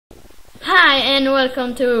Hi and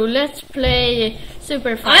welcome to Let's Play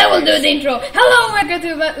SuperFighters. I will do the intro. Hello, welcome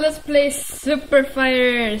to Let's Play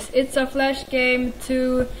SuperFighters. It's a flash game,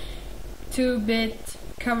 2-bit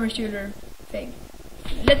cover shooter thing.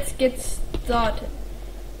 Let's get started.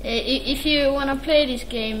 If you wanna play this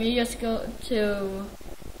game, you just go to.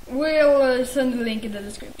 We'll send the link in the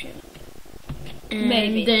description. And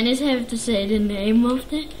Maybe. Dennis have to say the name of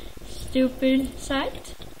the stupid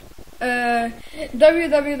site.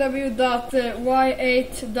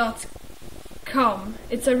 www.y8.com.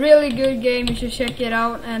 It's a really good game. You should check it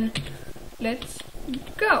out. And let's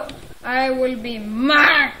go. I will be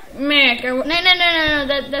Mac. No,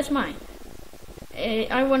 that's mine.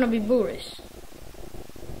 I wanna be Boris.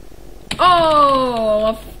 Oh,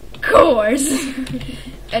 of course.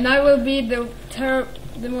 And I will be the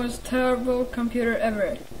most terrible computer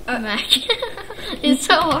ever. Mac. It's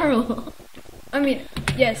so horrible. I mean,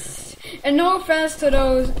 yes. And no offense to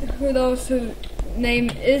those whose name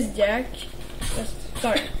is Jack. Just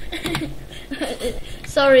sorry.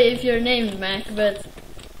 Sorry if you're named Mac, but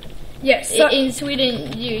yes. So in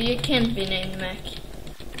Sweden you can't be named Mac.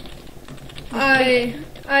 I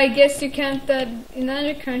guess you can't that in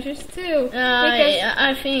other countries too.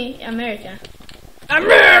 I think America.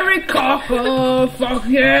 America! Oh, fuck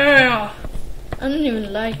yeah! I don't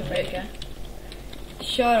even like America.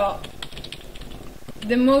 Shut up.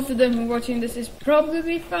 The most of them who are watching this is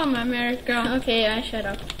probably from America. Okay, I shut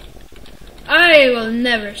up. I will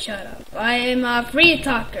never shut up. I am a free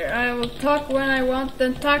talker. I will talk when I want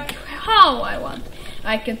and talk how I want.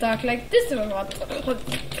 I can talk like this if I want. But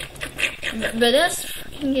that's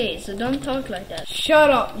fucking gay, so don't talk like that. Shut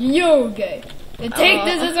up, you gay. And take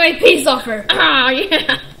this as my peace offer. Ah,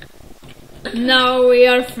 yeah. Now we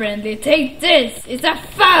are friendly. Take this. It's a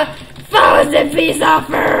thousand peace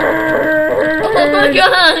offer. Oh my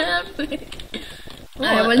god.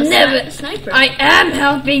 I will never. Sniper. I am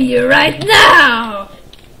helping you right now.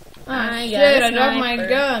 I Shit, I dropped my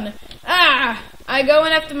gun. Ah, I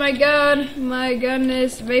going after my gun. My gun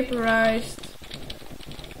is vaporized.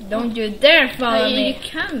 Don't you dare follow me. You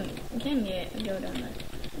can go down there.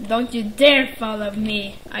 Don't you dare follow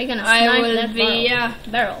me. I'm gonna snipe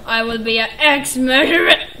that barrel. I will be an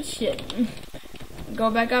ex-murderer. Shit. Go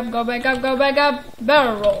back up, go back up, go back up.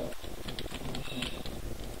 Barrel roll.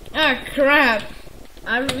 Ah, crap.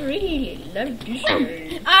 I really love this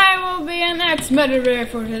game. I will be an ex-murderer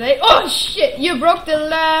for today. Oh, shit. You broke the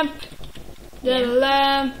lamp. The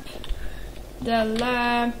lamp.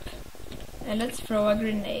 And let's throw a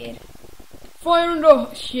grenade. Fire in the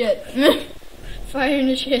shit. Fire in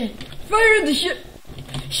the shit. Fire in the shit.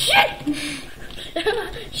 Shit.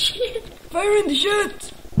 Shit. Fire in the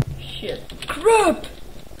shit. Shit. Crap.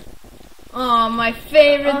 Oh, my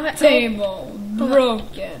favorite table.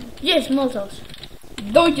 Broken. Yes, Molotovs.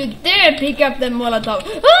 Don't you dare pick up the Molotov.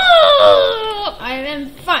 Oh, I am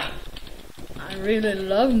fine. I really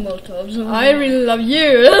love Molotovs. I really love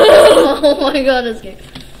you. Oh my god, that's gay.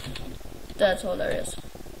 That's all there is.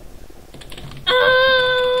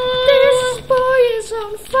 This boy is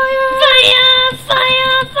on fire. Fire.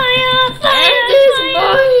 And this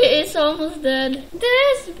boy is almost dead.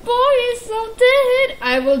 This boy is so dead.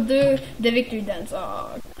 I will do the victory dance.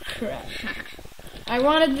 Oh, crap. I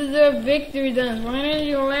wanted to do a victory dance. Why didn't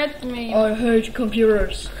you let me? I hate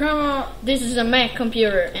computers. Come on. This is a Mac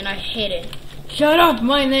computer and I hate it. Shut up.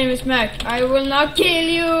 My name is Mac. I will not kill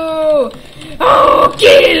you. Oh,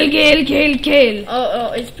 kill.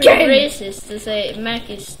 Oh, it's pretty racist to say Mac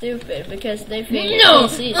is stupid because they think No,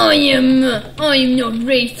 PCs. I am not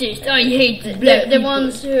racist. I hate the black The people.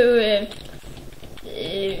 ones who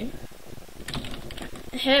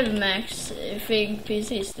have Macs think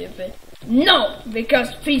PC is stupid. No,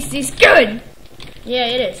 because PC is good. Yeah,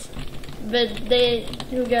 it is. But they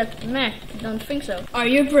who got Mac don't think so. Are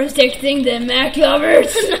you protecting the Mac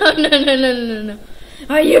lovers? No.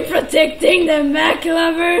 Are you protecting the Mac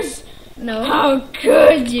lovers? No. How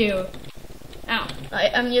could you? Ow.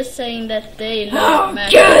 I'm just saying that they How love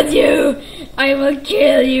Mac. could you? I will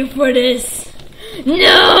kill you for this.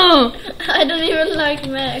 No! I don't even like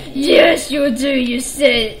Mac. Yes, you do. You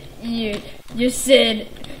said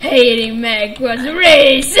hating Mac was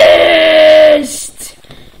racist.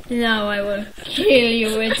 Now I will kill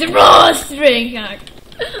you with the raw string. I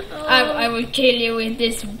will kill you with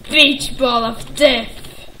this beach ball of death.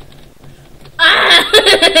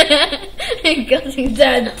 Gutting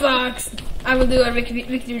That box. I will do a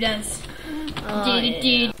victory dance.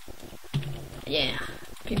 Yeah. Yeah.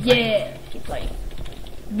 Keep playing.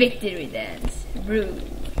 Victory dance. Rude.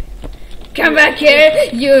 Come back here,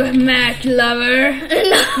 you Mac lover.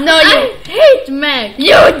 No, you hate Mac.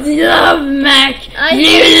 You love Mac.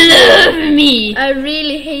 You love me. I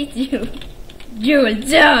really hate you. You will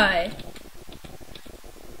die.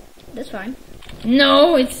 That's fine.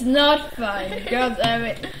 No, it's not fine. God damn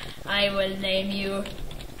it. I will name you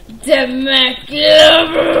the Mac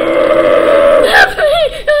lover.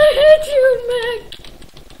 I hate you, Mac.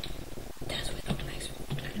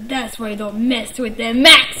 That's why you don't mess with the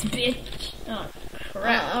Macs, bitch. Oh,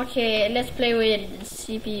 crap. Okay, let's play with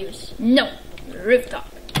CPUs. No,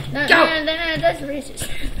 rooftop. No, Go. no, that's racist.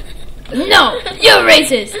 No, you're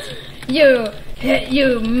racist.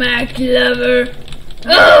 You Mac lover.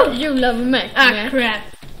 Oh, you love Mac. Ah, Mac. crap.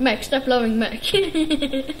 Mac, stop loving Mac.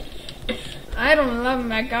 I don't love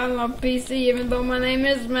Mac. I love PC, even though my name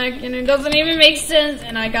is Mac, and it doesn't even make sense.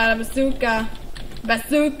 And I got a bazooka.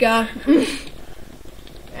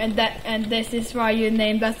 And this is why you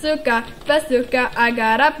name bazooka. Bazooka, I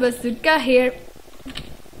got a bazooka here.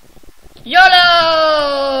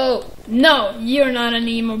 YOLO! No, you're not an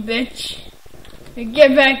emo bitch.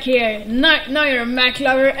 Get back here. Now you're a Mac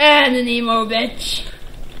lover and an emo bitch.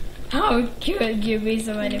 How could you be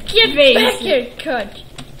so many? Get back here, cunt.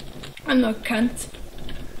 I'm no cunt.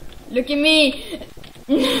 Look at me.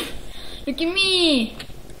 Look at me.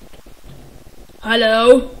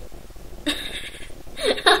 Hello.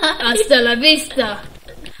 Hasta la vista.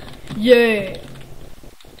 Yeah.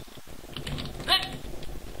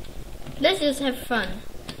 Let's just have fun.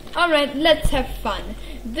 Alright, let's have fun.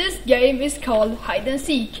 This game is called hide and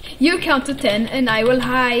seek. You count to 10 and I will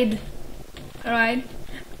hide. Alright.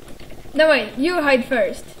 No wait, you hide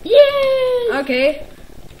first. Yeah. Okay.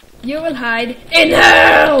 You will hide in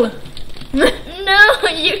hell! No,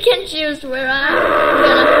 you can choose where I'm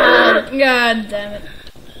gonna hide. God damn it.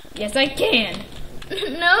 Yes, I can.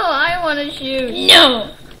 No, I wanna choose.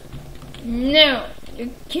 No! No,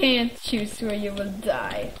 you can't choose where you will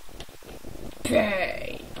die.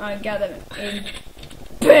 Pay. I got him in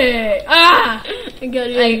pain. Ah! I got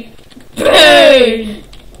you. I pain!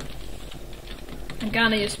 I'm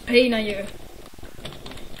gonna use pain on you.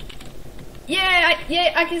 Yeah,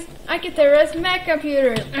 I can terrorize Mac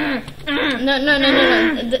computers. No.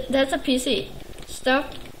 That's a PC.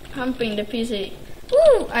 Stop humping the PC.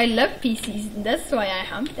 Ooh, I love PCs. That's why I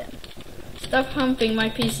hump them. Stop humping my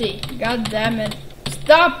PC. God damn it.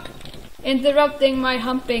 Stop interrupting my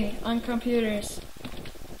humping on computers.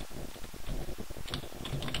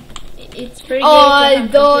 It's pretty I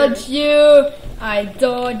dodge you. I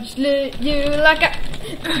dodge you like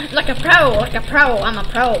a pro. I'm a pro. I'm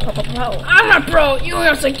a pro. You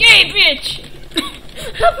are a gay bitch.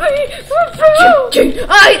 I'm a pro.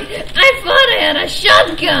 I thought I had a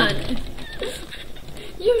shotgun.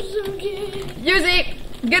 You're so gay. Use it.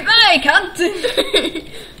 Goodbye, cunt.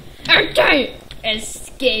 Okay.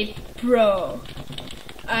 Escape Pro.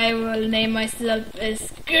 I will name myself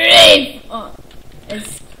Escape.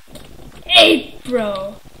 Escape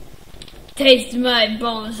Pro. Taste my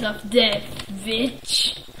balls of death,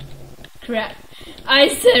 bitch. Crap. I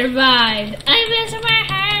survived. I will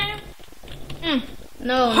survive.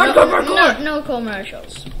 No, no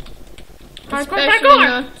commercials. Especially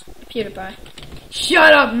not PewDiePie.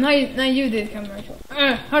 Shut up! Now you did commercial.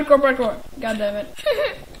 Parkour. God damn it.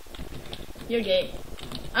 You're gay.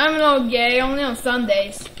 I'm not gay, only on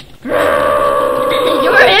Sundays.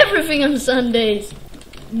 You're everything on Sundays.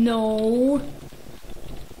 No.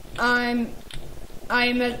 I'm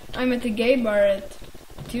at the gay bar at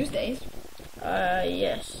Tuesdays.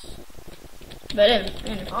 Yes. But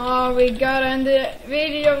anyway. Oh, we gotta end the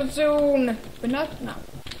video soon. But not now.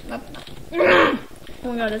 Not now. Oh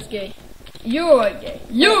my god, that's gay. You're gay.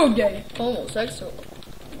 You gay. Homosexual.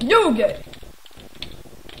 You gay.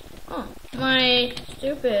 Oh, my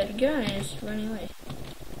stupid gun is running away.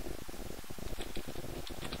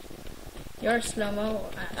 You're slow-mo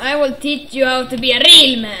ass. I will teach you how to be a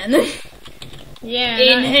real man. Yeah.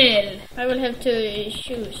 In hell. I will have to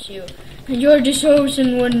choose you. You're the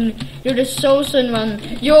chosen one. You're the chosen one.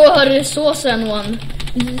 You're the chosen one.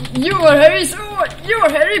 You're Harry.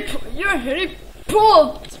 You're Harry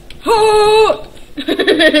Potter. Oh!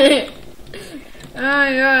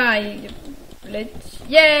 Ay,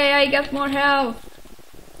 yay, I got more health.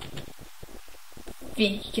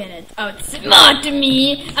 Think you cannot outsmart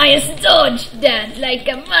me. I just dodged that like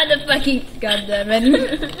a motherfucking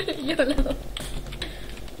goddammit. YOLO.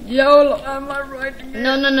 YOLO, am I right again?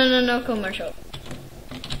 No commercial.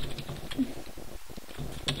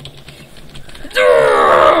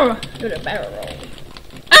 Do the barrel roll.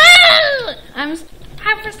 Ah! I'm a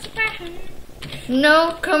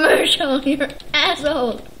No commercial, you're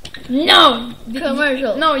asshole. No!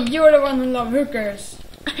 Commercial. No, you're the one who loves hookers.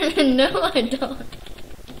 No, I don't.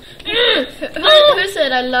 Who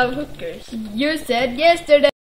said I love hookers? You said yesterday.